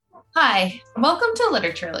Hi, welcome to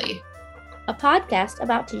Literaturely. A podcast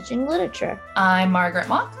about teaching literature. I'm Margaret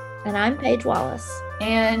Mock. And I'm Paige Wallace.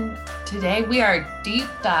 And today we are deep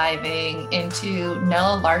diving into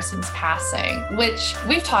Nella Larsen's Passing, which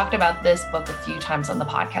we've talked about this book a few times on the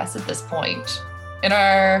podcast at this point. In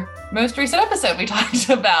our most recent episode, we talked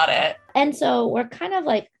about it. And so we're kind of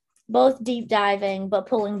like both deep diving, but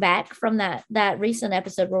pulling back from that recent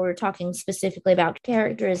episode where we were talking specifically about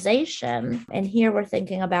characterization. And here we're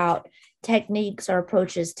thinking about techniques or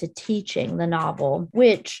approaches to teaching the novel,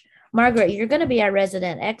 which, Margaret, you're going to be our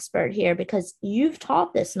resident expert here because you've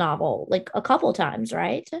taught this novel like a couple times,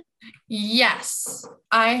 right? Yes,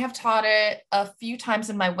 I have taught it a few times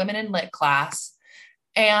in my Women in Lit class.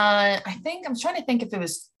 And I'm trying to think if it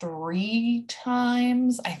was 3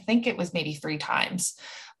 times. I think it was maybe 3 times.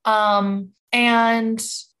 And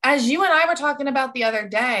as you and I were talking about the other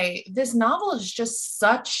day, this novel is just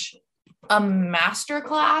such a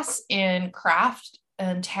masterclass in craft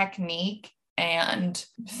and technique and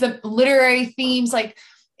the literary themes. Like,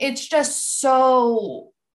 it's just so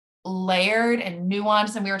layered and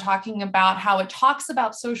nuanced. And we were talking about how it talks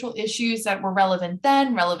about social issues that were relevant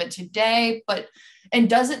then, relevant today, and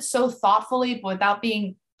does it so thoughtfully, but without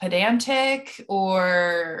being pedantic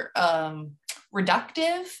or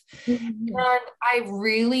reductive. Mm-hmm. And I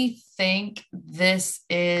really think this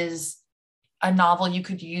is a novel you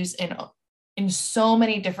could use in so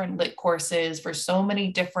many different lit courses for so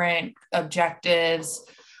many different objectives,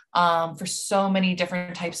 for so many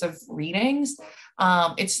different types of readings.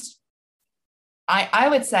 I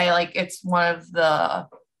would say like it's one of the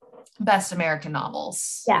best American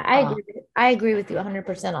novels. Yeah, I agree with you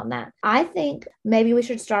 100% on that. I think maybe we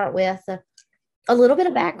should start with a little bit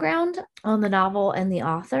of background on the novel and the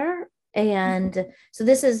author. And so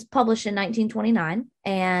this is published in 1929,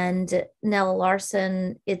 and Nella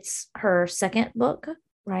Larsen, it's her second book,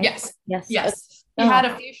 right? Yes. Yes. She had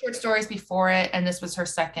a few short stories before it, and this was her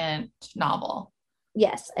second novel.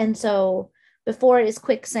 Yes. And so before it is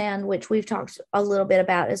Quicksand, which we've talked a little bit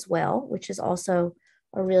about as well, which is also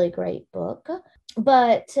a really great book.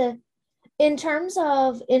 But in terms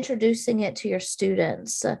of introducing it to your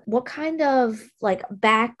students, what kind of like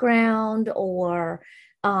background or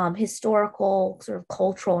historical sort of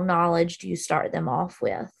cultural knowledge do you start them off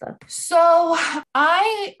with? So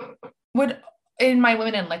I would, in my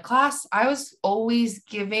Women in Lit class, I was always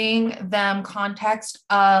giving them context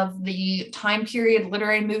of the time period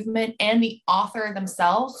literary movement and the author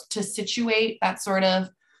themselves to situate that sort of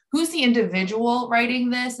who's the individual writing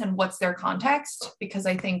this and what's their context, because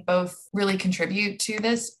I think both really contribute to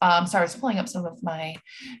this. So I was pulling up some of my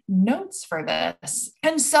notes for this.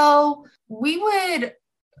 And so we would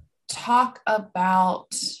talk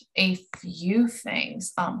about a few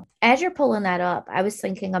things. As you're pulling that up, I was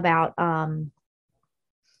thinking about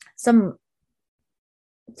some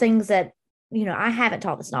things that, I haven't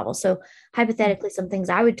taught this novel. So hypothetically, some things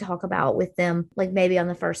I would talk about with them, like maybe on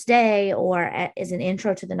the first day or as an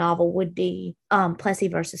intro to the novel, would be Plessy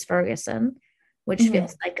versus Ferguson, which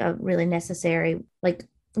feels like a really necessary, like,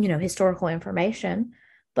 historical information.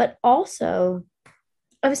 But also,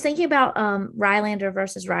 I was thinking about Rylander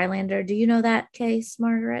versus Rylander. Do you know that case,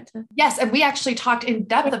 Margaret? Yes, and we actually talked in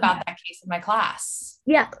depth about that case in my class.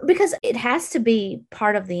 Yeah, because it has to be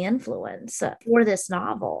part of the influence for this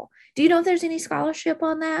novel. Do you know if there's any scholarship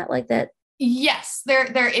on that, like that? Yes,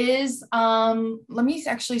 there is. Let me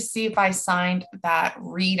actually see if I signed that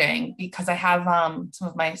reading, because I have some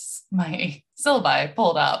of my syllabi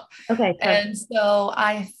pulled up. Okay. And so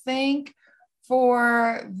I think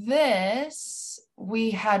for this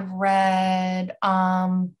we had read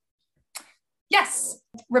yes,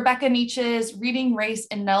 Rebecca Nietzsche's Reading Race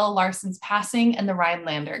in Nella Larsen's Passing and the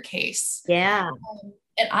Rhinelander Case. Yeah.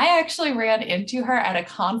 And I actually ran into her at a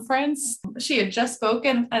conference. She had just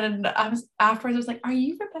spoken, and afterwards I was like, "Are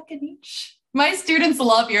you Rebecca Nietzsche?" My students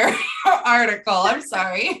love your article. I'm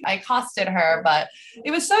sorry. I accosted her, but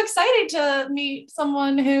it was so exciting to meet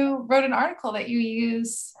someone who wrote an article that you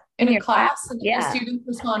use in a class and the students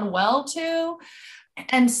respond well to.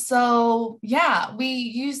 And so, yeah, we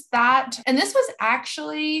used that. And this was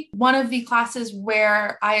actually one of the classes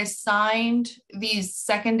where I assigned these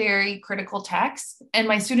secondary critical texts and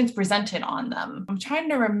my students presented on them. I'm trying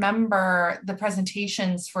to remember the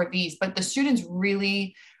presentations for these, but the students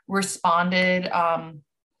really responded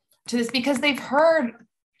to this because they've heard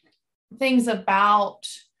things about,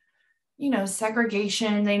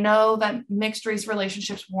 segregation. They know that mixed race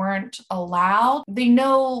relationships weren't allowed. They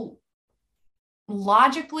know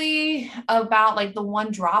logically about like the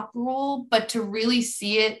one drop rule, but to really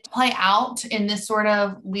see it play out in this sort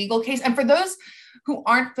of legal case. And for those who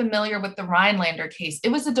aren't familiar with the Rhinelander case, it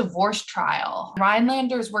was a divorce trial.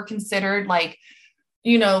 Rhinelanders were considered like,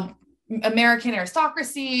 you know, American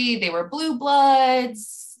aristocracy. They were blue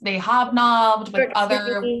bloods. They hobnobbed with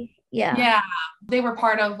other, yeah, they were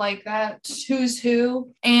part of like that who's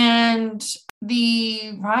who. And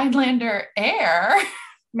the Rhinelander heir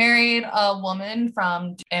married a woman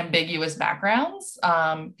from ambiguous backgrounds.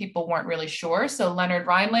 People weren't really sure. So Leonard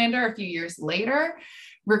Rhinelander, a few years later,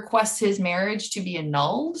 requests his marriage to be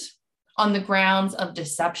annulled on the grounds of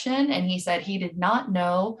deception. And he said he did not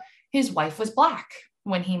know his wife was Black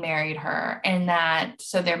when he married her, and that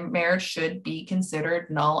so their marriage should be considered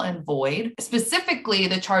null and void. Specifically,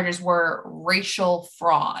 the charges were racial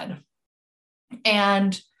fraud.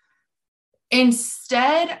 And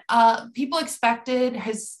instead, people expected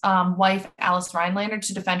his wife, Alice Rhinelander,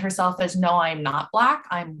 to defend herself as, no, I'm not Black,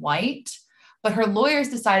 I'm white. But her lawyers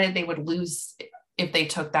decided they would lose if they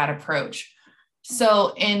took that approach.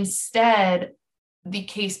 So instead, the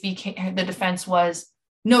defense was,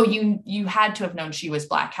 no, you had to have known she was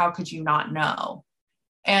Black. How could you not know?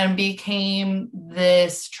 And became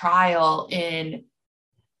this trial in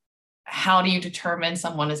how do you determine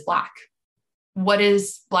someone is Black? What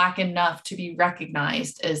is Black enough to be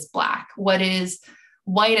recognized as Black? What is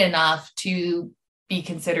white enough to be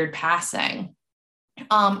considered passing?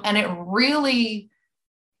 And it really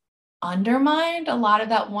undermined a lot of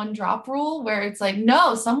that one drop rule where it's like,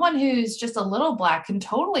 no, someone who's just a little Black can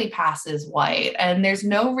totally pass as white. And there's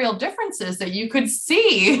no real differences that you could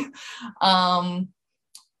see. But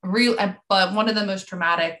one of the most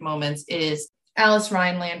traumatic moments is Alice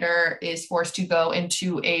Rhinelander is forced to go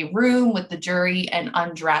into a room with the jury and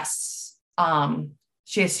undress.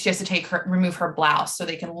 She has to remove her blouse so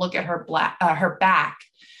they can look at her back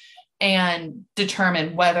and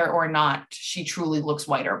determine whether or not she truly looks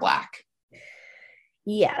white or Black.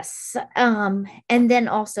 Yes. And then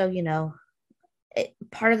also, you know,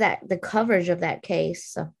 part of that, the coverage of that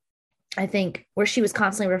case, I think, where she was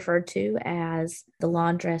constantly referred to as the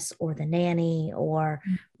laundress or the nanny, or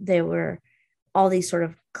there were all these sort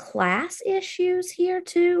of class issues here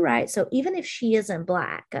too, right? So even if she isn't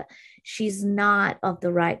Black, she's not of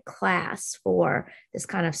the right class for this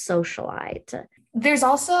kind of socialite. There's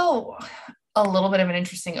also a little bit of an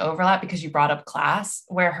interesting overlap because you brought up class,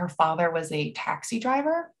 where her father was a taxi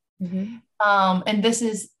driver. Mm-hmm. And this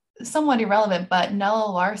is somewhat irrelevant, but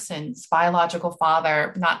Nella Larsen's biological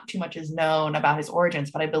father, not too much is known about his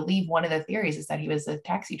origins, but I believe one of the theories is that he was a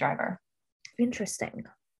taxi driver. Interesting.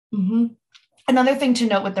 Mm-hmm. Another thing to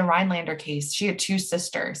note with the Rhinelander case, she had two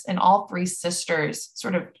sisters, and all three sisters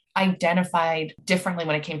sort of identified differently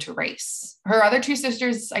when it came to race. Her other two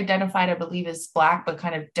sisters identified, I believe, as Black, but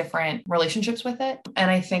kind of different relationships with it.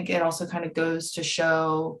 And I think it also kind of goes to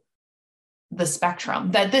show the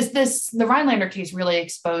spectrum that the Rhinelander case really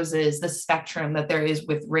exposes the spectrum that there is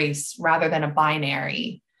with race rather than a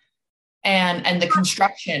binary, and the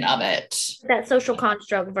construction of it. That social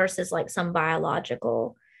construct versus like some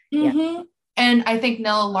biological. Mm-hmm. Yeah. And I think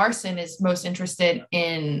Nella Larsen is most interested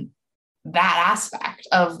in that aspect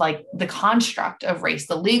of like the construct of race,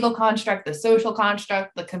 the legal construct, the social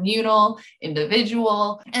construct, the communal,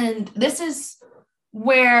 individual. And this is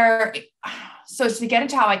where, so to get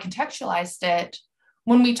into how I contextualized it,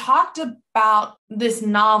 when we talked about this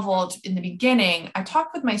novel in the beginning, I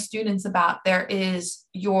talked with my students about there is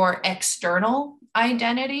your external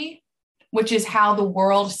identity, which is how the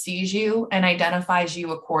world sees you and identifies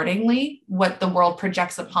you accordingly, what the world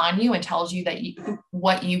projects upon you and tells you that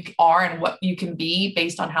what you are and what you can be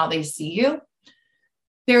based on how they see you.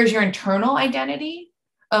 There's your internal identity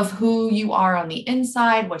of who you are on the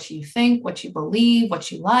inside, what you think, what you believe, what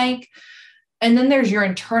you like. And then there's your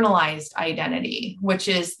internalized identity, which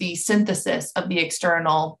is the synthesis of the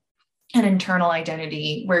external and internal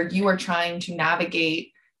identity, where you are trying to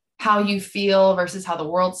navigate how you feel versus how the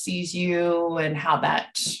world sees you and how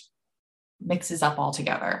that mixes up all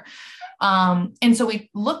together. And so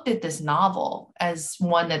we looked at this novel as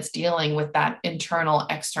one that's dealing with that internal,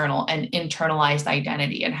 external, and internalized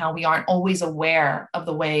identity, and how we aren't always aware of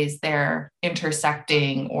the ways they're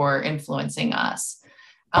intersecting or influencing us,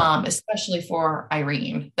 especially for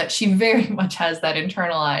Irene, that she very much has that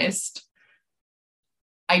internalized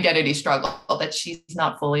identity struggle that she's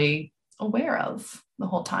not fully aware of the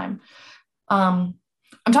whole time. I'm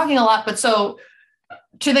talking a lot, but so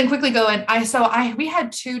to then quickly go in, we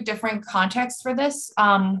had two different contexts for this.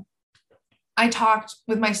 I talked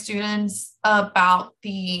with my students about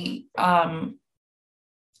the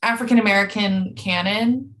African-American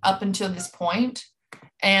canon up until this point,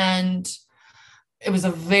 and it was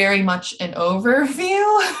a very much an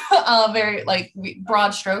overview, very like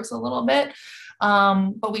broad strokes a little bit.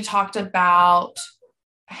 But we talked about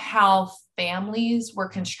how families were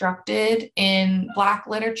constructed in Black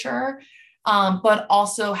literature, but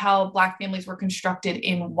also how Black families were constructed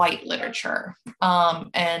in white literature,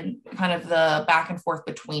 and kind of the back and forth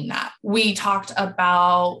between that. We talked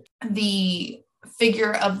about the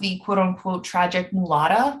figure of the quote unquote tragic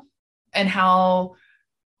mulatta and how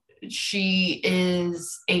she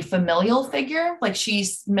is a familial figure. Like,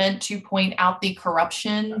 she's meant to point out the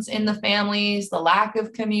corruptions in the families, the lack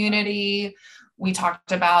of community. We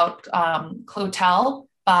talked about Clotel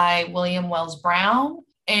by William Wells Brown.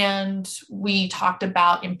 And we talked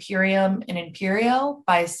about Imperium and Imperio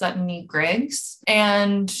by Sutton E. Griggs.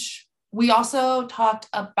 And we also talked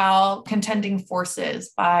about Contending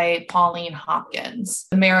Forces by Pauline Hopkins,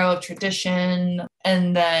 The Marrow of Tradition,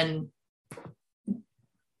 and then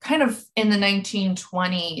kind of in the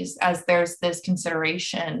 1920s, as there's this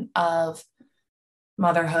consideration of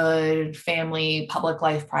motherhood, family, public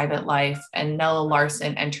life, private life, and Nella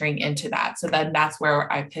Larsen entering into that. So then that's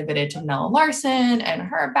where I pivoted to Nella Larsen and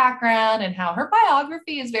her background and how her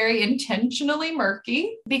biography is very intentionally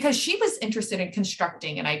murky, because she was interested in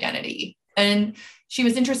constructing an identity. And she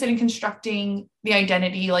was interested in constructing the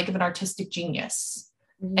identity like of an artistic genius,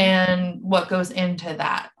 and what goes into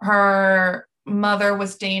that. Her mother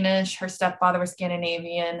was Danish, her stepfather was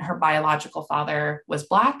Scandinavian, her biological father was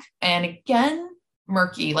Black. And again,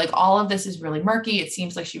 murky. Like, all of this is really murky. It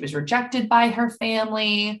seems like she was rejected by her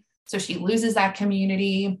family, so she loses that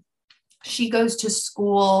community. She goes to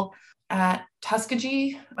school at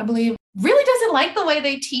Tuskegee, I believe. Really doesn't like the way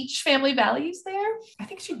they teach family values there. I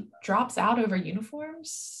think she drops out over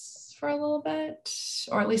uniforms for a little bit,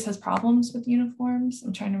 or at least has problems with uniforms.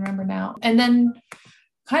 I'm trying to remember now. And then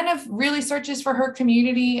kind of really searches for her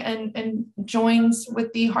community and joins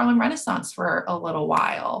with the Harlem Renaissance for a little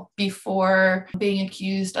while before being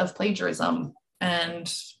accused of plagiarism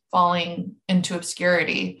and falling into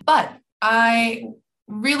obscurity. But I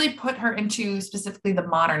really put her into specifically the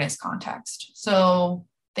modernist context. So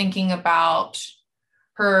thinking about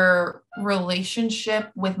her relationship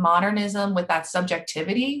with modernism, with that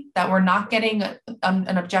subjectivity, that we're not getting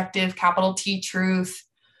an objective capital T truth.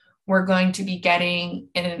 We're going to be getting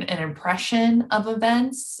an impression of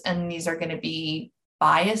events, and these are going to be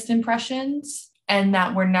biased impressions, and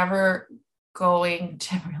that we're never going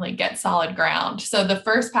to really get solid ground. So the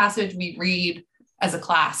first passage we read as a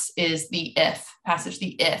class is the if passage,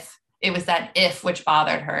 the if. It was that if which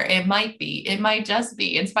bothered her. It might be, it might just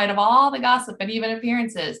be, in spite of all the gossip and even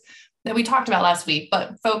appearances that we talked about last week,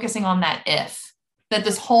 but focusing on that if, that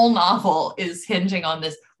this whole novel is hinging on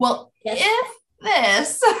this. Well, yes. If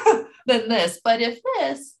this, then this, but if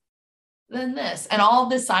this, then this, and all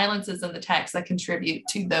the silences in the text that contribute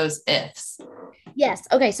to those ifs. Yes.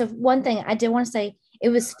 Okay. So one thing I did want to say, it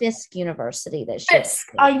was Fisk University that she. Fisk.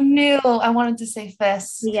 I knew I wanted to say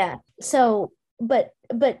Fisk. Yeah. So, but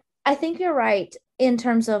I think you're right in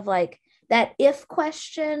terms of like that if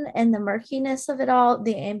question and the murkiness of it all,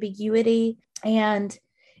 the ambiguity, and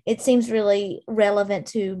it seems really relevant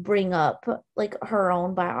to bring up like her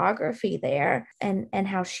own biography there and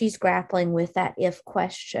how she's grappling with that if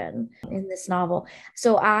question in this novel.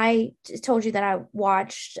 So I told you that I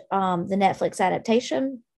watched the Netflix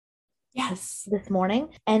adaptation. Yes. This morning.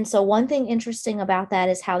 And so one thing interesting about that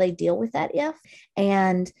is how they deal with that if.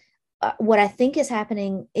 And what I think is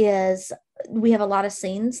happening is we have a lot of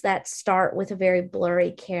scenes that start with a very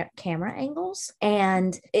blurry camera angles.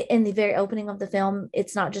 And in the very opening of the film,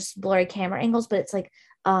 it's not just blurry camera angles, but it's like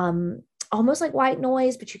almost like white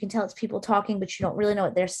noise, but you can tell it's people talking, but you don't really know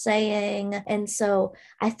what they're saying. And so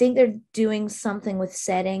I think they're doing something with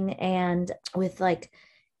setting and with like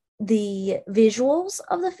the visuals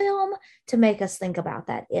of the film to make us think about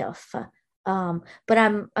that if. But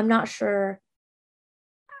I'm not sure.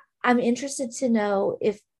 I'm interested to know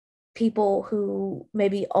if people who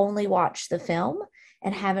maybe only watch the film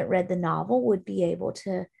and haven't read the novel would be able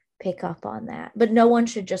to pick up on that. But no one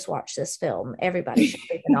should just watch this film. Everybody should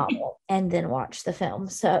read the novel and then watch the film.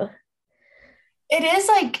 So it is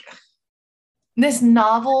like, this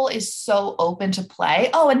novel is so open to play.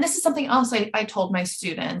 Oh, and this is something else I told my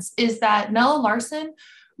students, is that Nella Larsen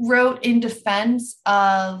wrote in defense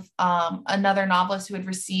of another novelist who had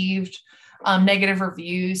received negative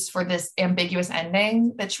reviews for this ambiguous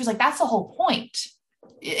ending, that she was like, that's the whole point.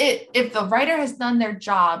 If the writer has done their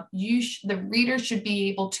job, the reader should be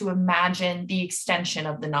able to imagine the extension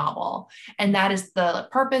of the novel. And that is the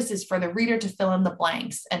purpose, is for the reader to fill in the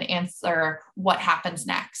blanks and answer what happens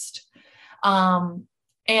next.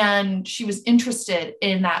 And she was interested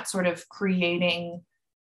in that sort of creating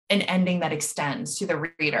an ending that extends to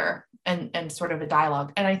the reader and sort of a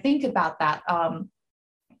dialogue. And I think about that.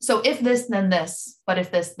 So if this, then this, but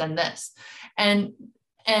if this, then this. And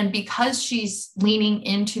because she's leaning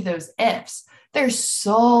into those ifs, there's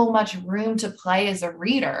so much room to play as a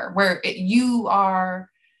reader where you are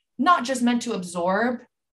not just meant to absorb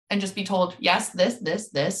and just be told, yes,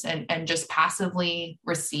 this, and just passively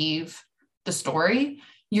receive the story.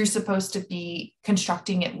 You're supposed to be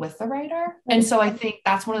constructing it with the writer. And so I think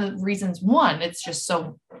that's one of the reasons, one, it's just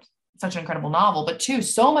such an incredible novel, but two,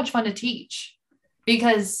 so much fun to teach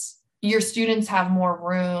because your students have more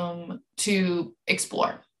room to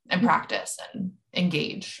explore and practice and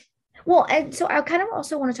engage. Well, and so I kind of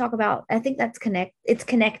also want to talk about, I think it's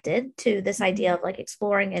connected to this idea of like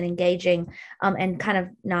exploring and engaging, and kind of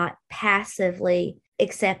not passively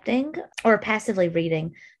accepting or passively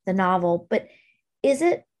reading the novel. But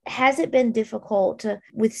has it been difficult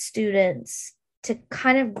with students to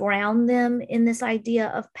kind of ground them in this idea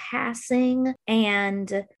of passing,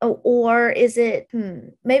 and or is it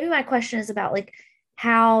maybe my question is about like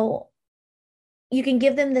how you can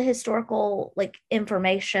give them the historical like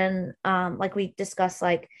information, like we discussed,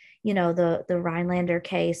 like, you know, the Rhinelander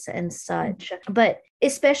case and such, but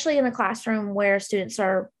especially in a classroom where students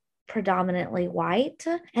are predominantly white,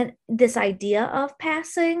 and this idea of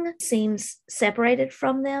passing seems separated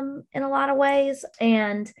from them in a lot of ways.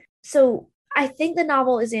 And so I think the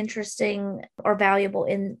novel is interesting or valuable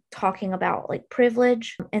in talking about like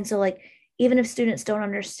privilege. And so like, even if students don't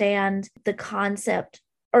understand the concept,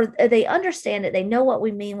 or they understand it, they know what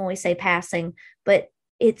we mean when we say passing, but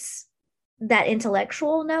it's that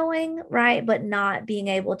intellectual knowing, right? But not being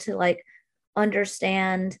able to like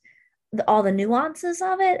understand all the nuances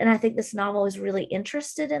of it. And I think this novel is really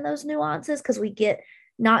interested in those nuances because we get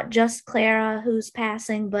not just Clara who's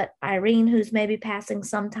passing, but Irene who's maybe passing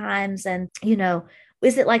sometimes. And, you know,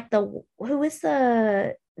 is it like who is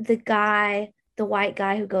the guy, the white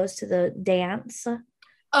guy who goes to the dance?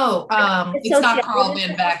 Oh, it's not Carl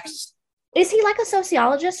Van Vecht. Is he like a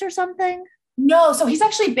sociologist or something? No, so he's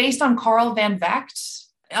actually based on Carl Van Vecht.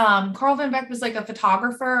 Carl Van Vecht was like a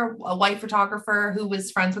photographer, a white photographer who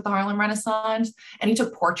was friends with the Harlem Renaissance, and he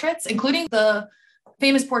took portraits, including the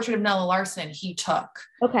famous portrait of Nella Larson he took.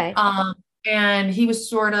 Okay. And he was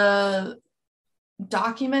sort of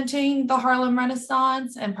documenting the Harlem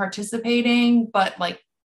Renaissance and participating, but like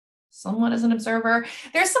somewhat as an observer.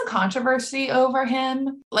 There's some controversy over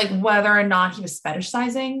him, like whether or not he was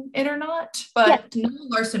fetishizing it or not, but Nella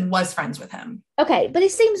Larson was friends with him. Okay, but he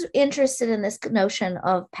seems interested in this notion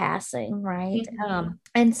of passing, right? Mm-hmm.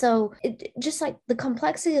 And so just like the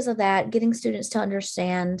complexities of that, getting students to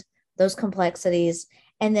understand those complexities,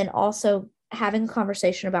 and then also having a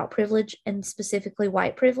conversation about privilege and specifically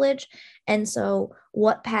white privilege. And so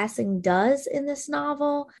what passing does in this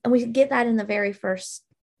novel, and we get that in the very first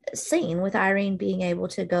scene with Irene being able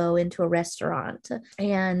to go into a restaurant,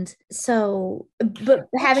 and so but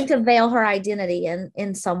having to veil her identity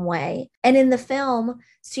in some way. And in the film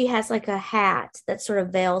she has like a hat that sort of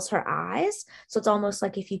veils her eyes, so it's almost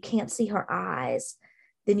like if you can't see her eyes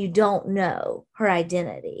then you don't know her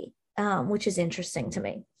identity, which is interesting to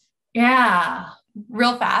me. Yeah,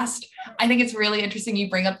 real fast. I think it's really interesting you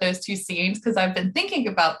bring up those two scenes because I've been thinking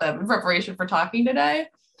about them in preparation for talking today,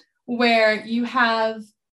 where you have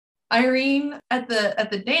Irene at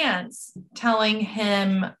the dance telling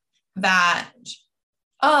him that,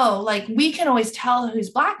 oh, like we can always tell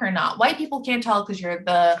who's Black or not. White people can't tell because you're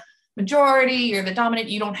the majority, you're the dominant,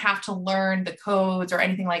 you don't have to learn the codes or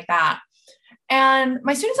anything like that. And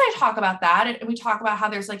my students and I talk about that, and we talk about how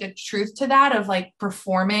there's like a truth to that of like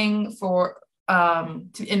performing for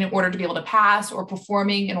in order to be able to pass, or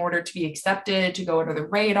performing in order to be accepted, to go under the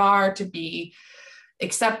radar, to be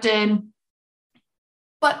accepted.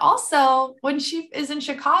 But also, when she is in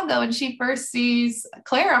Chicago and she first sees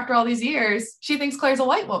Claire after all these years, she thinks Claire's a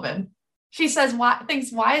white woman. She says, why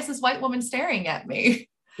is this white woman staring at me?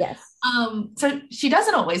 Yes. So she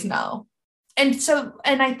doesn't always know. And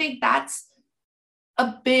I think that's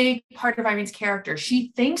a big part of Irene's character.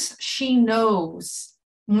 She thinks she knows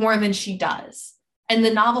more than she does. And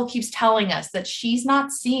the novel keeps telling us that she's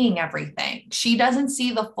not seeing everything. She doesn't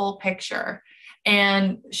see the full picture.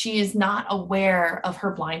 And she is not aware of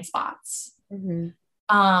her blind spots. Mm-hmm.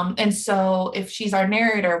 And so if she's our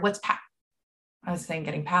narrator, I was saying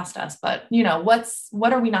getting past us, but you know,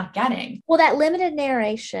 what are we not getting? Well, that limited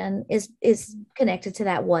narration is connected to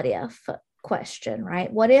that what if question,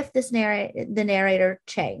 right? What if the narrator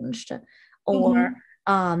changed or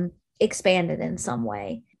expanded in some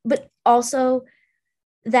way? But also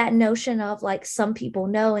that notion of like some people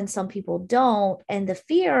know and some people don't, and the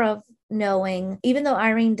fear of knowing, even though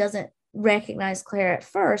Irene doesn't recognize Claire at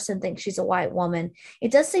first and think she's a white woman,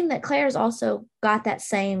 it does seem that Claire's also got that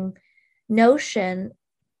same notion,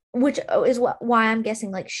 which is why I'm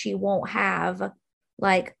guessing like she won't have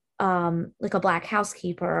like a black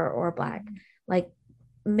housekeeper or a black like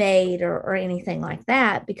maid or anything like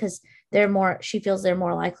that, because she feels they're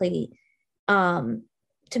more likely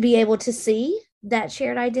to be able to see that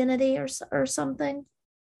shared identity or something.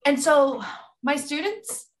 And so my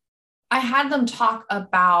students, I had them talk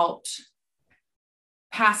about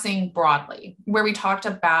passing broadly, where we talked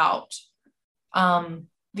about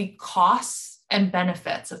the costs and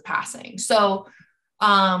benefits of passing. So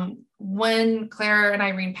when Claire and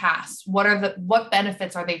Irene pass, what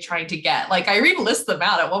benefits are they trying to get? Like Irene lists them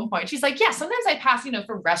out at one point. She's like, yeah, sometimes I pass,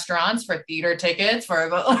 for restaurants, for theater tickets,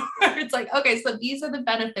 it's like, okay, so these are the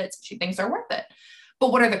benefits she thinks are worth it.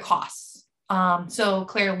 But what are the costs? So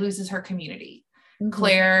Claire loses her community. Mm-hmm.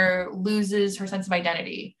 Claire loses her sense of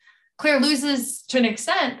identity. Claire loses, to an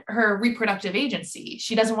extent, her reproductive agency.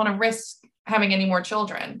 She doesn't want to risk having any more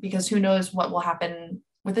children because who knows what will happen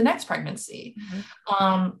with the next pregnancy.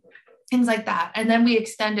 Mm-hmm. Things like that. And then we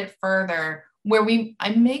extend it further where I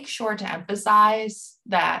make sure to emphasize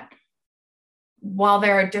that while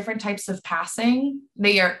there are different types of passing,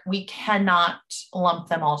 we cannot lump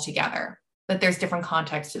them all together, that there's different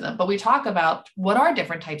context to them. But we talk about what are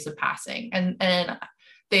different types of passing. And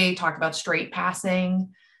they talk about straight passing.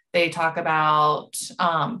 They talk about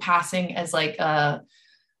passing as like a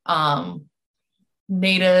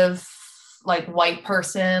native, like white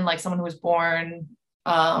person, like someone who was born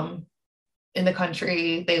in the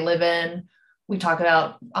country they live in. We talk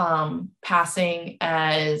about passing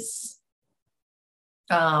as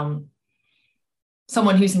someone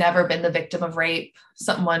who's never been the victim of rape,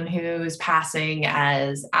 someone who's passing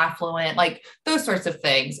as affluent, like those sorts of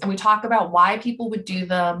things. And we talk about why people would do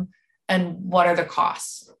them and what are the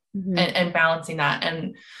costs. Mm-hmm. and balancing that.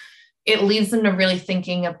 And it leads them to really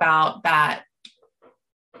thinking about that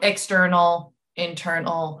external,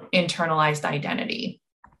 internal, internalized identity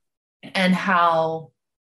and how,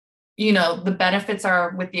 the benefits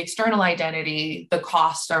are with the external identity, the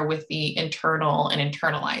costs are with the internal and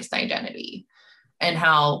internalized identity, and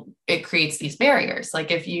how it creates these barriers.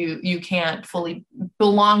 Like if you can't fully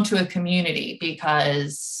belong to a community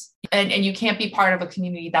because and you can't be part of a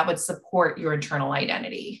community that would support your internal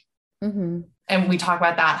identity. Mm-hmm. And we talk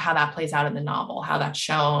about that, how that plays out in the novel, how that's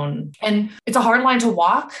shown. And it's a hard line to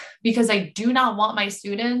walk because I do not want my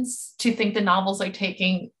students to think the novel's like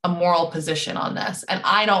taking a moral position on this. And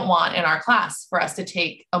I don't want in our class for us to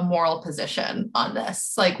take a moral position on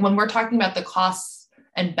this. Like when we're talking about the costs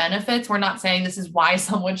and benefits, we're not saying this is why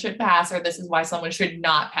someone should pass or this is why someone should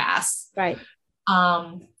not pass. Right.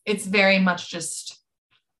 It's very much just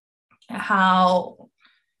how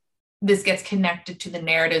this gets connected to the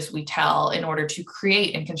narratives we tell in order to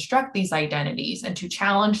create and construct these identities and to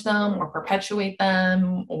challenge them or perpetuate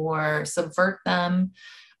them or subvert them.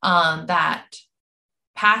 That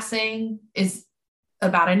passing is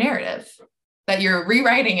about a narrative, that you're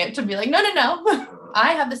rewriting it to be like, no,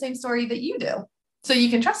 I have the same story that you do. So you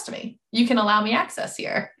can trust me. You can allow me access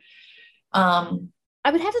here.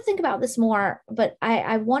 I would have to think about this more, but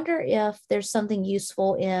I wonder if there's something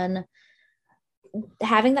useful in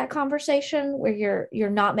having that conversation where you're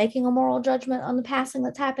not making a moral judgment on the passing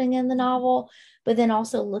that's happening in the novel, but then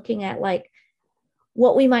also looking at like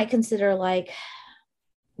what we might consider like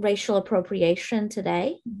racial appropriation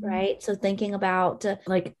today, mm-hmm. right? So thinking about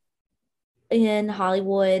like in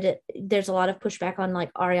Hollywood, there's a lot of pushback on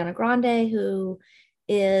like Ariana Grande, who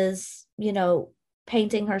is,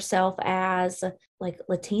 painting herself as like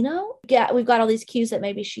Latino. Yeah, we've got all these cues that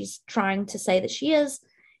maybe she's trying to say that she is,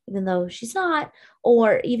 even though she's not.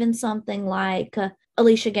 Or even something like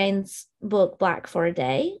Alicia Gaines' book Black for a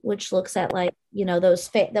Day, which looks at like, those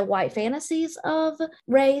the white fantasies of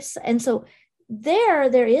race. And so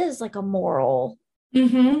there is like a moral,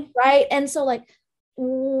 mm-hmm. right? And so like,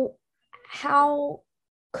 how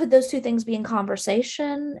could those two things be in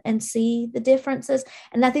conversation and see the differences?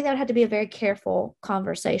 And I think that would have to be a very careful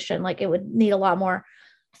conversation. Like it would need a lot more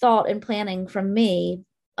thought and planning from me,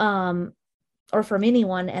 or from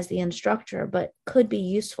anyone as the instructor, but could be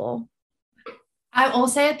useful. I will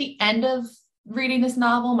say at the end of reading this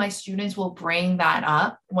novel, my students will bring that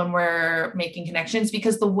up when we're making connections,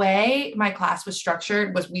 because the way my class was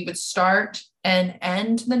structured was we would start and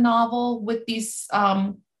end the novel with these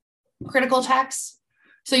critical texts.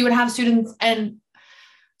 So you would have students, and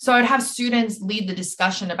so I'd have students lead the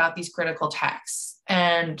discussion about these critical texts,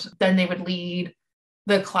 and then they would lead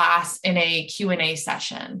the class in a Q&A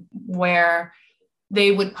session where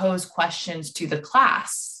they would pose questions to the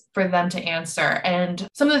class for them to answer. And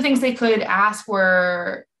some of the things they could ask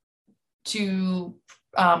were to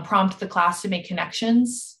prompt the class to make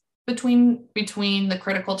connections between the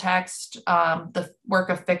critical text, the work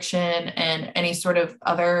of fiction, and any sort of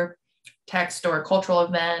other text or cultural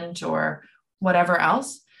event or whatever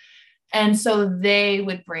else. And so they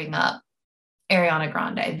would bring up Ariana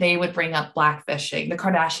Grande. They would bring up blackfishing. The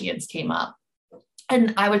Kardashians came up.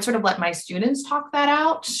 And I would sort of let my students talk that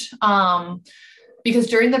out, because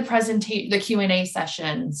during the Q&A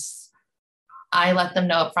sessions, I let them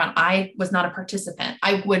know up front, I was not a participant.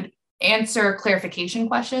 I would answer clarification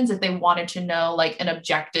questions if they wanted to know like an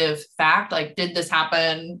objective fact, like, did this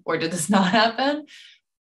happen or did this not happen?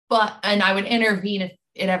 And I would intervene if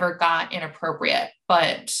it ever got inappropriate,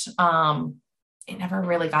 but it never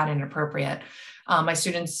really got inappropriate. My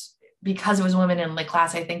students, because it was women in the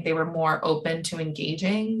class, I think they were more open to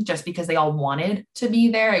engaging just because they all wanted to be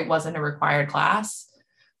there. It wasn't a required class,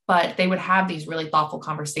 but they would have these really thoughtful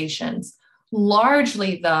conversations.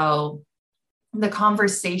 Largely, though, the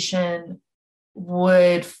conversation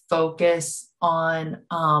would focus on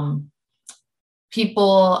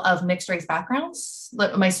people of mixed race backgrounds,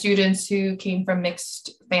 my students who came from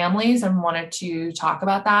mixed families, and wanted to talk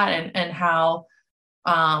about that and how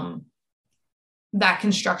that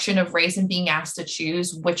construction of race and being asked to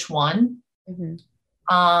choose which one,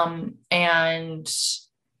 and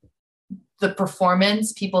the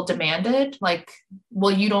performance people demanded, like,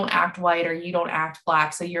 well, you don't act white or you don't act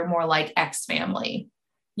Black, so you're more like X family.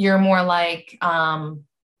 You're more like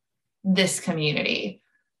this community,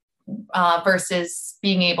 versus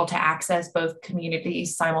being able to access both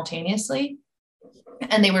communities simultaneously.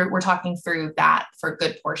 And they were talking through that for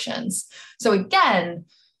good portions. So again,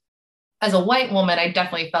 as a white woman, I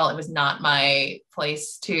definitely felt it was not my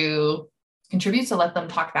place to contribute. So let them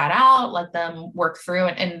talk that out, let them work through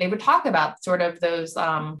it. And they would talk about sort of those,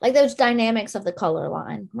 like those dynamics of the color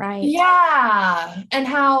line, right? Yeah. And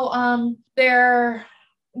how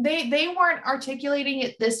they weren't articulating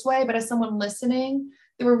it this way, but as someone listening,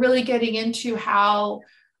 they were really getting into how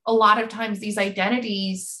a lot of times these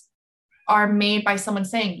identities are made by someone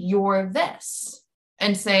saying, you're this,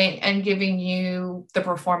 and giving you the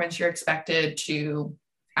performance you're expected to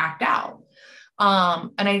act out.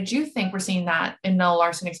 And I do think we're seeing that in Nella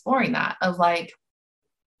Larsen exploring that of like,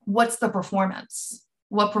 what's the performance?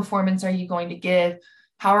 What performance are you going to give?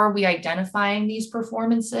 How are we identifying these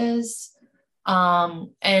performances?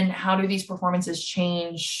 And how do these performances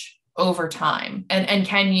change over time? And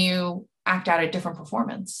can you act out a different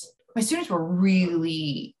performance? My students were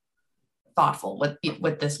really thoughtful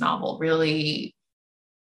with this novel, really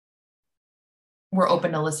were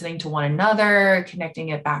open to listening to one another, connecting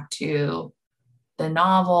it back to the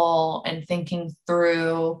novel, and thinking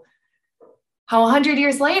through how 100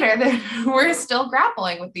 years later we're still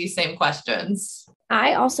grappling with these same questions.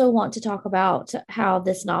 I also want to talk about how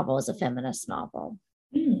this novel is a feminist novel.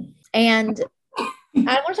 And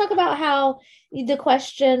I want to talk about how the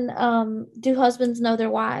question, do husbands know their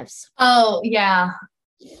wives? Oh, yeah.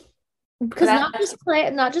 Because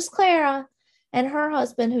not just Clara and her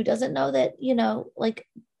husband, who doesn't know that, like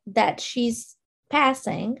that she's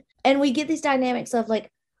passing. And we get these dynamics of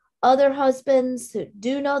like other husbands who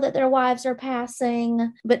do know that their wives are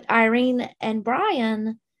passing, but Irene and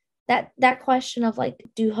Brian, that question of like,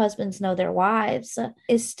 do husbands know their wives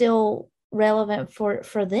is still relevant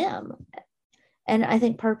for them. And I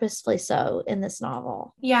think purposefully so in this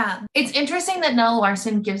novel. Yeah. It's interesting that Nella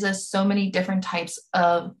Larsen gives us so many different types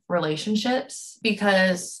of relationships,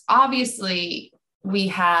 because obviously we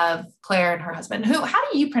have Claire and her husband,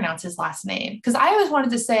 how do you pronounce his last name? Because I always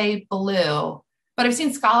wanted to say Bellew, but I've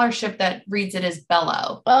seen scholarship that reads it as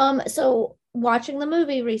Bello. So watching the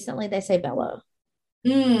movie recently, they say Bello.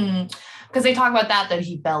 Because they talk about that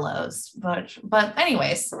he bellows, but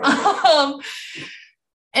anyways.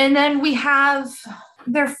 And then we have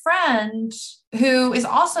their friend who is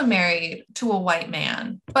also married to a white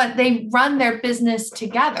man, but they run their business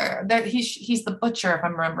together. He's the butcher, if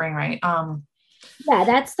I'm remembering right. Yeah,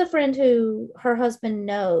 that's the friend who her husband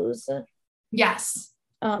knows. Yes.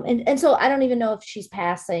 And so I don't even know if she's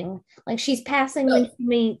passing. Like she's passing when she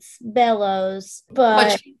meets Bellows,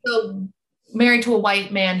 but she's still married to a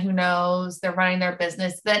white man who knows, they're running their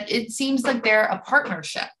business, that it seems like they're a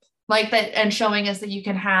partnership. Like that, and showing us that you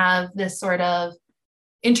can have this sort of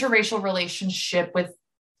interracial relationship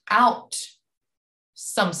without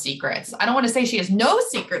some secrets. I don't want to say she has no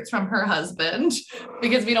secrets from her husband,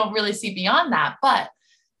 because we don't really see beyond that, but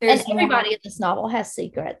everybody in this novel has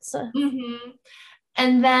secrets.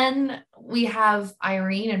 And then we have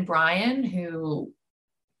Irene and Brian, who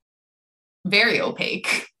very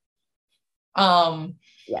opaque.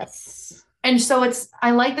 Yes. And so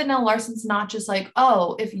I like that Nella Larsen's not just like,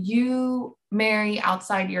 oh, if you marry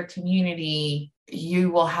outside your community, you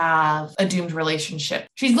will have a doomed relationship.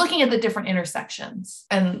 She's looking at the different intersections.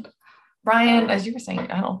 And Brian, as you were saying,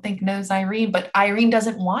 I don't think knows Irene, but Irene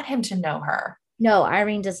doesn't want him to know her. No,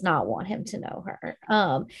 Irene does not want him to know her.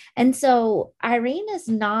 And so Irene is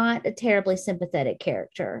not a terribly sympathetic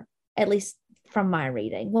character, at least from my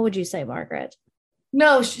reading. What would you say, Margaret?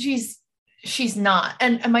 No, she's not.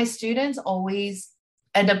 And my students always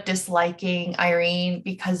end up disliking Irene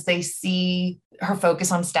because they see her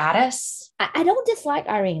focus on status. I don't dislike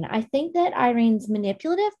Irene. I think that Irene's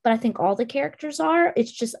manipulative, but I think all the characters are.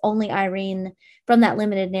 It's just only Irene from that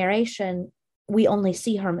limited narration. We only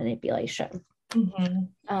see her manipulation. Mm-hmm.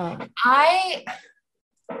 I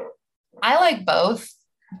like both,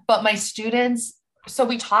 but my students, so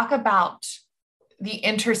we talk about the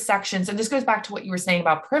intersections, and this goes back to what you were saying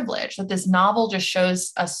about privilege, that this novel just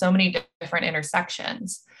shows us so many different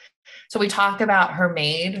intersections. So we talk about her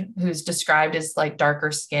maid, who's described as like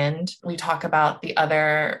darker skinned. We talk about the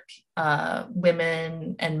other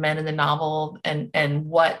women and men in the novel and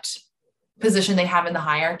what position they have in the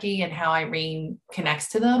hierarchy and how Irene connects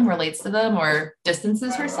to them, relates to them, or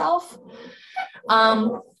distances herself.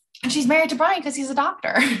 And she's married to Brian because he's a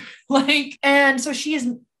doctor. And so she is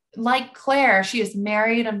like Claire, she has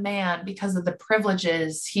married a man because of the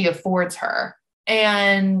privileges he affords her.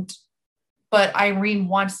 But Irene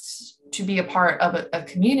wants to be a part of a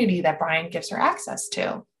community that Brian gives her access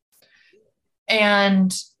to.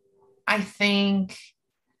 And I think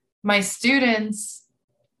my students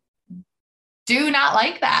do not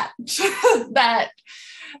like that.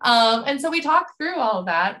 And so we talk through all of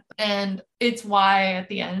that. And it's why at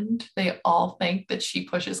the end, they all think that she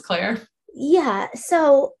pushes Claire. Yeah.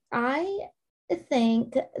 So I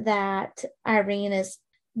think that Irene is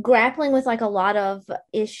grappling with like a lot of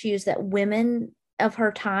issues that women of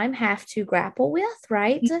her time have to grapple with,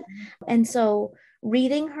 right? Mm-hmm. And so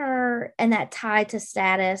reading her and that tie to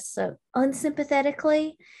status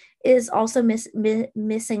unsympathetically is also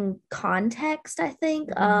missing context, I think,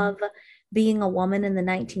 mm-hmm. of being a woman in the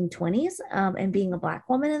 1920s and being a Black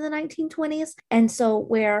woman in the 1920s. And so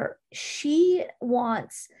where she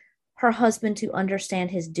wants her husband to understand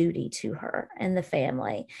his duty to her and the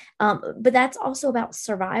family. But that's also about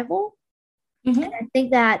survival. Mm-hmm. And I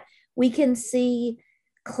think that we can see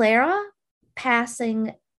Clara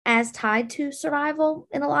passing as tied to survival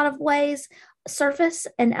in a lot of ways, surface,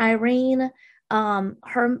 and Irene,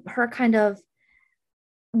 her kind of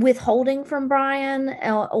withholding from Brian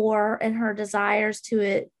or in her desires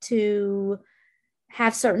to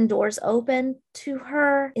have certain doors open to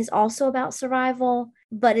her is also about survival,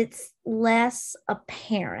 but it's less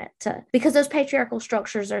apparent because those patriarchal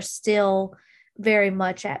structures are still very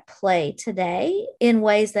much at play today in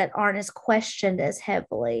ways that aren't as questioned as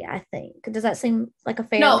heavily, I think. Does that seem like a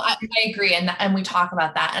fair? No, I agree. And we talk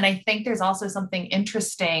about that. And I think there's also something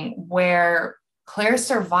interesting where Claire's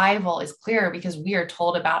survival is clear because we are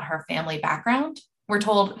told about her family background. We're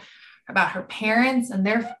told about her parents and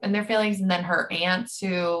their feelings, and then her aunts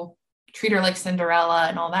who treat her like Cinderella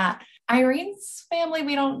and all that. Irene's family,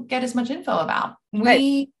 we don't get as much info about.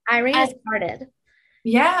 Irene is parted.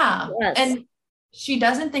 Yeah. Yes. And she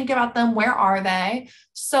doesn't think about them. Where are they?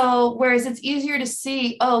 So whereas it's easier to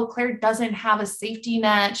see, oh, Claire doesn't have a safety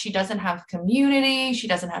net. She doesn't have community. She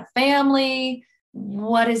doesn't have family.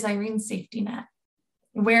 What is Irene's safety net?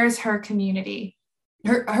 Where's her community?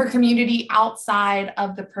 Her community outside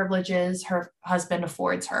of the privileges her husband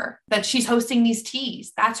affords her, that she's hosting these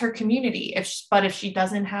teas. That's her community. But if she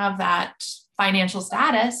doesn't have that financial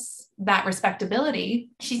status, that respectability,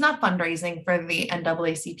 she's not fundraising for the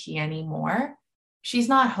NAACP anymore. She's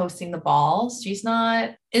not hosting the balls. She's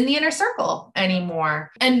not in the inner circle anymore.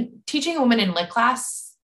 And teaching a woman in lit class,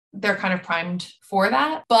 they're kind of primed for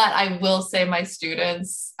that. But I will say my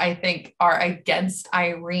students, I think, are against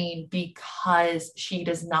Irene because she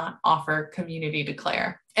does not offer community to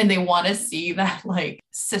Claire. And they want to see that like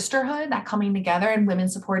sisterhood, that coming together and women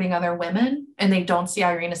supporting other women. And they don't see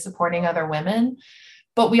Irene as supporting other women.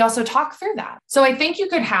 But we also talk through that. So I think you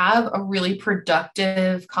could have a really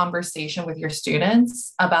productive conversation with your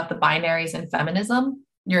students about the binaries in feminism.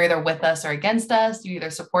 You're either with us or against us. You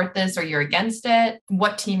either support this or you're against it.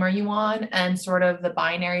 What team are you on? And sort of the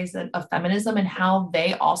binaries of feminism and how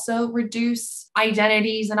they also reduce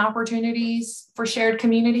identities and opportunities for shared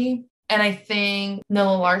community. And I think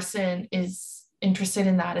Nella Larsen is interested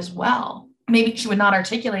in that as well. Maybe she would not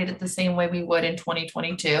articulate it the same way we would in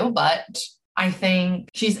 2022, but I think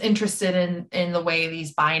she's interested in the way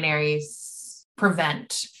these binaries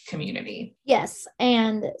prevent community. Yes.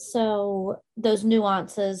 And so those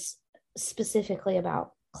nuances specifically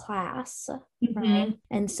about class, right?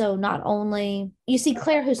 And so not only you see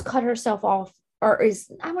Claire who's cut herself off, or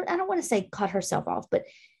is, I don't want to say cut herself off, but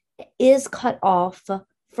is cut off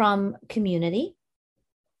from community.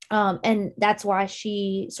 And that's why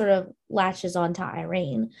she sort of latches on to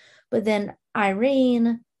Irene. But then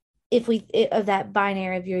Irene, if we of that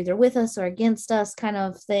binary of you're either with us or against us kind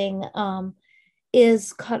of thing,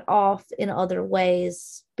 is cut off in other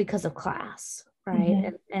ways because of class,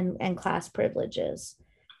 right? And class privileges.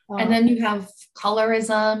 And then you have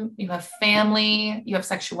colorism, you have family, you have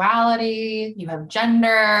sexuality, you have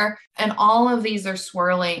gender, and all of these are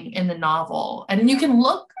swirling in the novel. And you can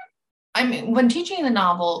look, I mean, when teaching the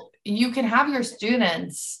novel, you can have your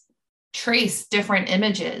students trace different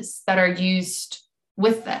images that are used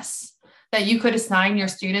with this, that you could assign your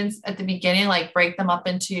students at the beginning, like break them up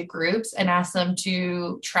into groups and ask them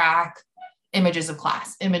to track images of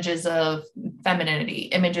class, images of femininity,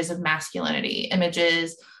 images of masculinity,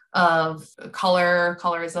 images of color,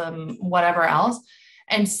 colorism, whatever else,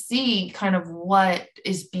 and see kind of what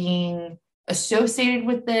is being associated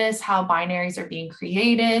with this, how binaries are being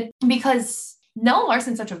created. Because Nella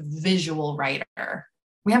Larsen's such a visual writer.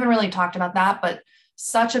 We haven't really talked about that, but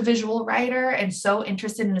such a visual writer and so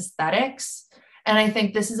interested in aesthetics. And I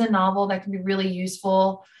think this is a novel that can be really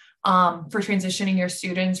useful for transitioning your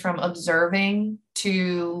students from observing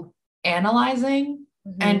to analyzing.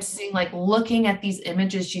 And seeing, like, looking at these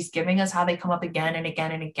images she's giving us, how they come up again and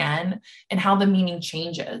again and again, and how the meaning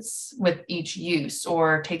changes with each use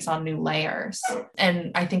or takes on new layers.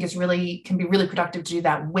 And I think can be really productive to do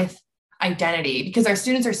that with identity, because our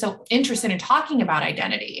students are so interested in talking about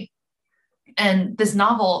identity. And this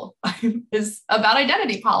novel is about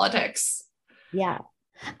identity politics. Yeah.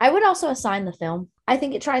 I would also assign the film. I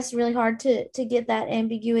think it tries really hard to get that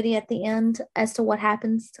ambiguity at the end as to what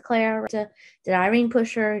happens to Claire. Did Irene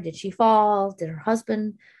push her? Did she fall? Did her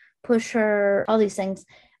husband push her? All these things.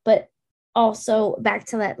 But also back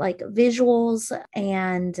to that, like, visuals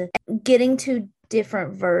and getting to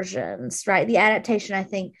different versions, right? The adaptation, I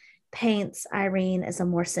think, paints Irene as a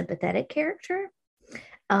more sympathetic character.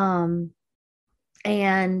 And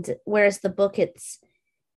whereas the book, it's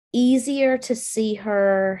easier to see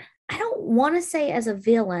her, I don't want to say as a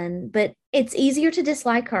villain, but it's easier to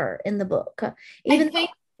dislike her in the book. In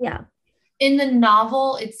the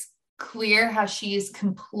novel, it's clear how she is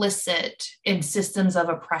complicit in systems of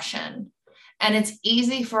oppression. And it's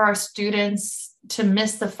easy for our students to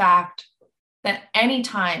miss the fact that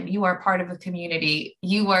anytime you are part of a community,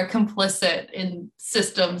 you are complicit in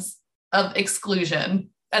systems of exclusion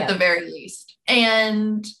at the very least.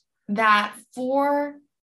 And that for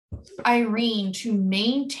Irene to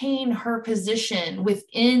maintain her position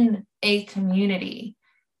within a community,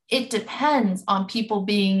 it depends on people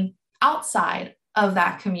being outside of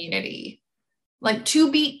that community. Like,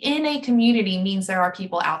 to be in a community means there are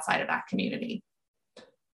people outside of that community.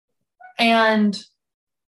 And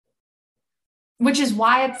which is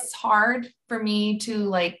why it's hard for me to,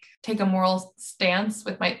 like, take a moral stance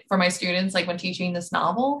for my students, like when teaching this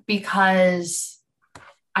novel, because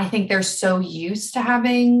I think they're so used to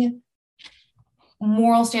having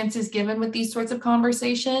moral stances given with these sorts of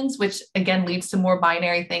conversations, which again leads to more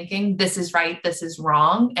binary thinking. This is right, this is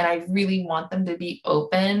wrong. And I really want them to be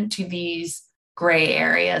open to these gray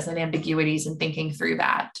areas and ambiguities and thinking through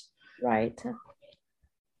that. Right.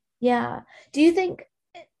 Yeah. Do you think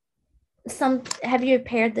have you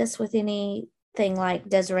paired this with anything like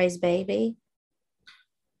Desiree's Baby?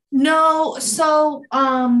 No. So,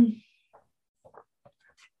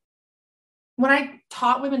 when I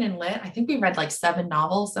taught women in lit, I think we read like 7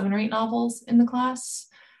 or 8 novels in the class.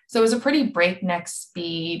 So it was a pretty breakneck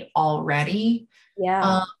speed already.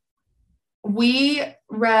 Yeah. We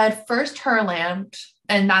read first Herland,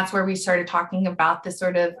 and that's where we started talking about this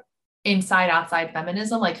sort of inside outside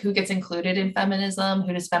feminism, like who gets included in feminism,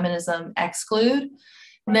 who does feminism exclude.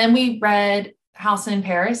 And then we read House in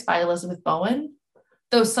Paris by Elizabeth Bowen,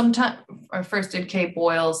 though sometimes our first did Kay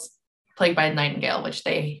Boyle's Plagued by the Nightingale, which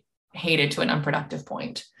they hated to an unproductive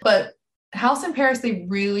point. But House in Paris they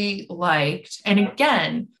really liked. And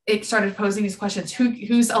again, it started posing these questions: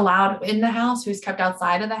 who's allowed in the house, who's kept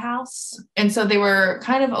outside of the house. And so they were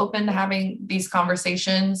kind of open to having these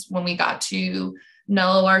conversations when we got to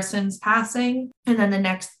Nella Larsen's passing. And then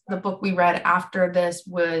the book we read after this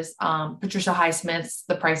was Patricia Highsmith's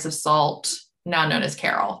The Price of Salt, now known as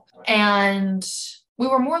Carol. And we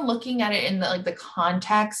were more looking at it in the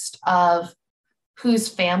context of whose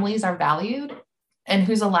families are valued and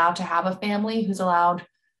who's allowed to have a family, who's allowed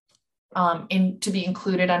to be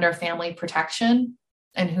included under family protection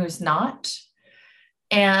and who's not.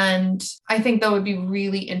 And I think that would be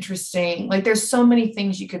really interesting. Like there's so many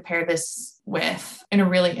things you could pair this with in a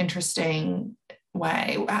really interesting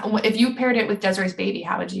way. If you paired it with Desiree's Baby,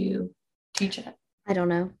 how would you teach it? I don't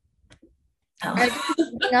know. Oh.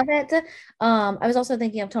 I was also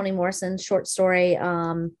thinking of Toni Morrison's short story.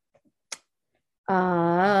 Help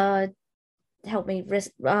me.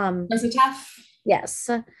 Yes,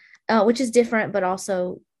 which is different, but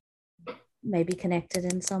also maybe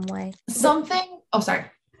connected in some way. Sorry.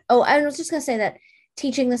 Oh, I was just gonna say that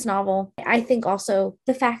teaching this novel, I think also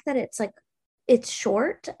the fact that it's like it's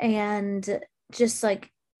short and just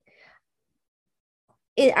like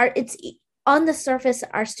it's on the surface,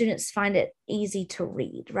 our students find it easy to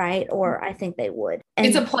read, right? Or I think they would. And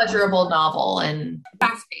it's a pleasurable novel and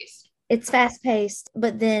fast-paced. It's fast-paced,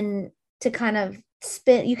 but then to kind of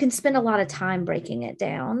you can spend a lot of time breaking it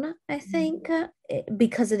down, I think,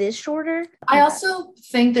 because it is shorter. I also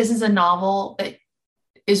think this is a novel that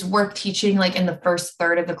is worth teaching like in the first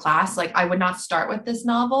third of the class. Like I would not start with this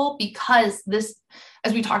novel because this,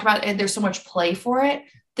 as we talked about, there's so much play for it.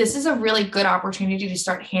 This is a really good opportunity to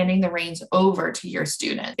start handing the reins over to your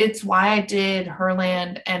student. It's why I did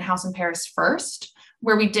Herland and House in Paris first,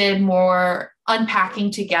 where we did more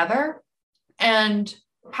unpacking together, and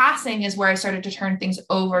passing is where I started to turn things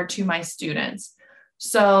over to my students.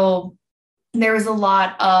 So there was a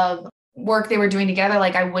lot of work they were doing together.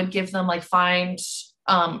 Like I would give them like find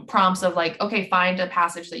prompts of like, okay, find a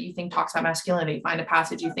passage that you think talks about masculinity, find a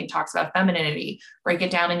passage you think talks about femininity, break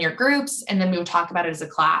it down in your groups. And then we would talk about it as a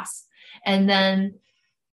class. And then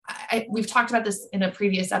we've talked about this in a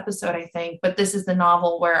previous episode, I think, but this is the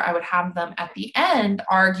novel where I would have them at the end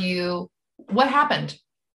argue what happened.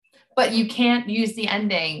 But you can't use the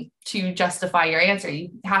ending to justify your answer. You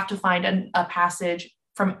have to find a passage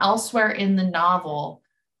from elsewhere in the novel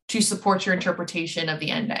to support your interpretation of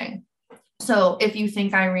the ending. So if you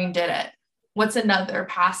think Irene did it, what's another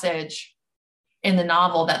passage in the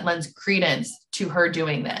novel that lends credence to her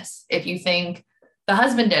doing this? If you think the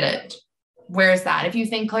husband did it, where's that? If you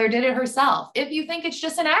think Claire did it herself, if you think it's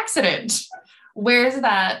just an accident, where's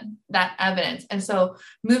that evidence? And so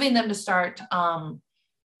moving them to start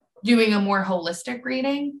doing a more holistic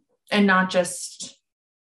reading and not just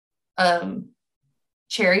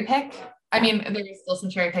cherry pick. I mean, there is still some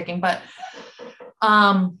cherry picking, but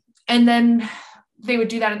and then they would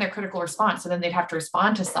do that in their critical response. So then they'd have to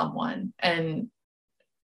respond to someone and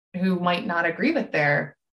who might not agree with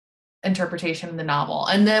their interpretation of the novel.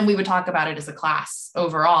 And then we would talk about it as a class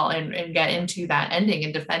overall and get into that ending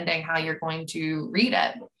and defending how you're going to read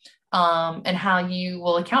it, and how you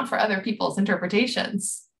will account for other people's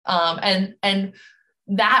interpretations. And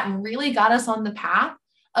that really got us on the path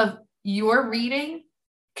of your reading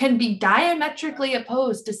can be diametrically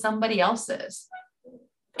opposed to somebody else's,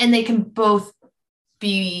 and they can both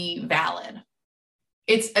be valid.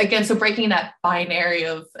 It's again, so breaking that binary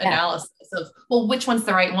of analysis of, well, which one's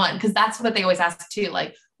the right one? Because that's what they always ask too.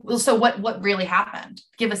 Like, well, so what really happened?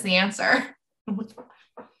 Give us the answer.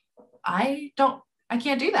 I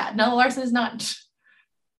can't do that. Nella Larson is not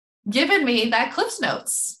given me that Cliff's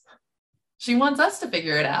Notes. She wants us to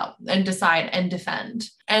figure it out and decide and defend.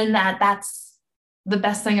 And that's the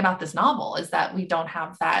best thing about this novel is that we don't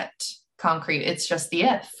have that concrete. It's just the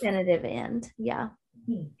if. Definitive end. Yeah.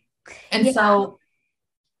 And so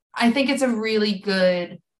I think it's a really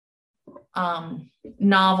good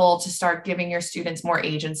novel to start giving your students more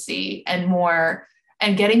agency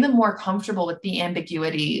and getting them more comfortable with the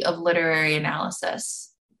ambiguity of literary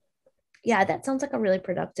analysis. Yeah, that sounds like a really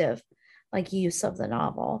productive use of the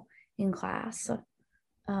novel in class. So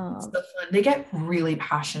fun. They get really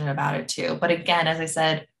passionate about it too. But again, as I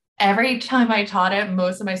said, every time I taught it,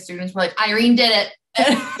 most of my students were like, Irene did it.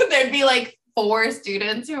 And there'd be like 4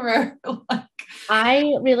 students who were like,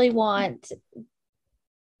 I really want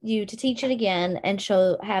you to teach it again and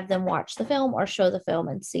have them watch the film or show the film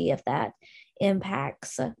and see if that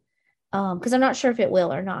impacts. Because I'm not sure if it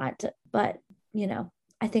will or not, but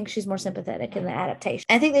I think she's more sympathetic in the adaptation.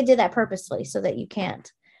 I think they did that purposely so that you can't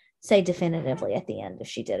say definitively at the end if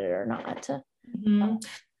she did it or not. Mm-hmm.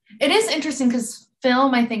 It is interesting because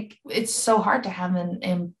film, I think it's so hard to have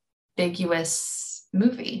an ambiguous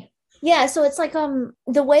movie. Yeah, so it's like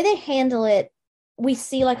the way they handle it, we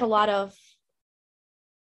see like a lot of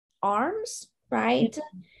arms, right?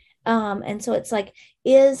 Mm-hmm. And so it's like,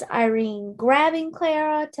 is Irene grabbing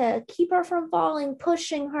Clara to keep her from falling,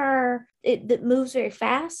 pushing her? It moves very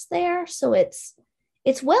fast there. So I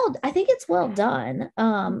think it's well done.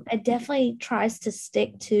 It definitely tries to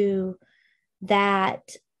stick to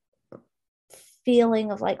that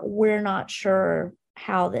feeling of like, we're not sure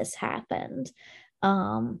how this happened.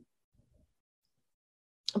 But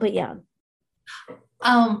yeah.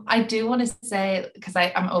 I do want to say, because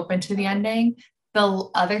I'm open to the ending, the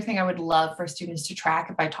other thing I would love for students to track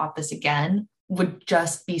if I taught this again would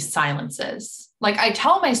just be silences. Like I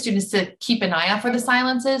tell my students to keep an eye out for the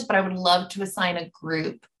silences, but I would love to assign a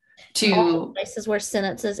group to places where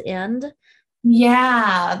sentences end.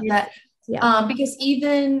 Yeah, because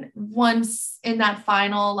even once in that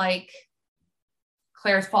final, like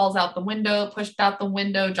Claire falls out the window, pushed out the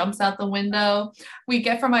window, jumps out the window, we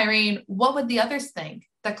get from Irene, what would the others think?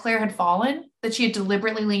 That Claire had fallen? That she had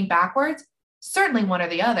deliberately leaned backwards? Certainly one or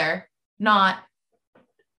the other, not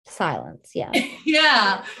silence. Yeah.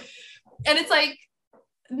 Yeah. And it's like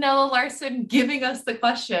Nella Larson giving us the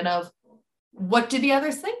question of, what do the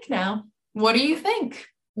others think now? What do you think?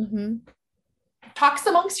 Mm-hmm. Talks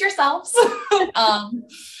amongst yourselves.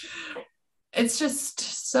 It's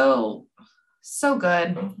just so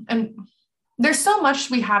good. And there's so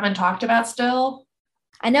much we haven't talked about still.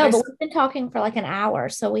 I know, but we've been talking for like an hour,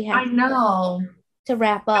 so we have to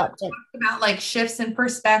wrap up. About like shifts in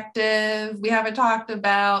perspective. We haven't talked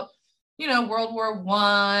about, World War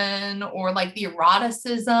I or like the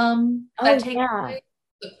eroticism that takes place,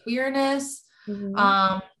 the queerness,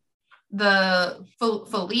 the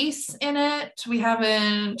Felice in it. We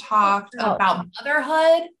haven't talked about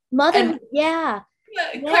motherhood.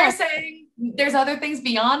 Claire saying there's other things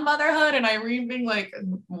beyond motherhood, and Irene being like,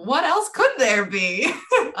 what else could there be?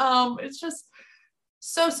 It's just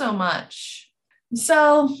so much.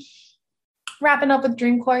 So wrapping up with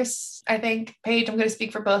dream course, I think, Paige, I'm going to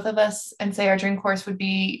speak for both of us and say our dream course would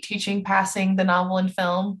be teaching passing the novel and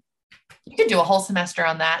film. You could do a whole semester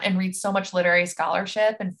on that and read so much literary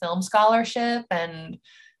scholarship and film scholarship and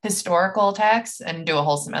historical texts and do a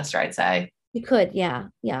whole semester, I'd say. You could, yeah.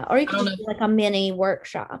 Or you could do like a mini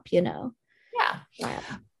workshop, Yeah.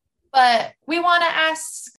 But we want to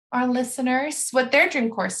ask our listeners what their dream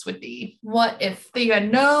course would be. What if they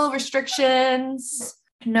had no restrictions,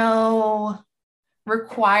 no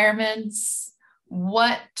requirements?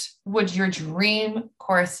 What would your dream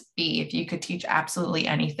course be if you could teach absolutely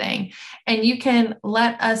anything? And you can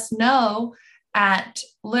let us know at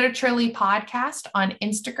Literaturely Podcast on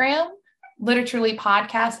Instagram,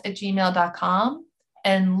 literaturelypodcast@gmail.com,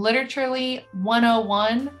 and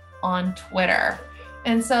Literaturely101 on Twitter.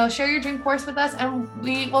 And so share your dream course with us and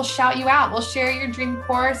we will shout you out. We'll share your dream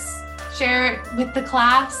course, share it with the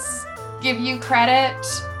class, give you credit,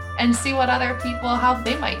 and see what other people, how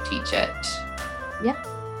they might teach it. Yeah.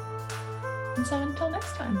 And so until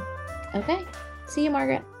next time. Okay. See you,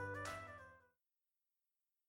 Margaret.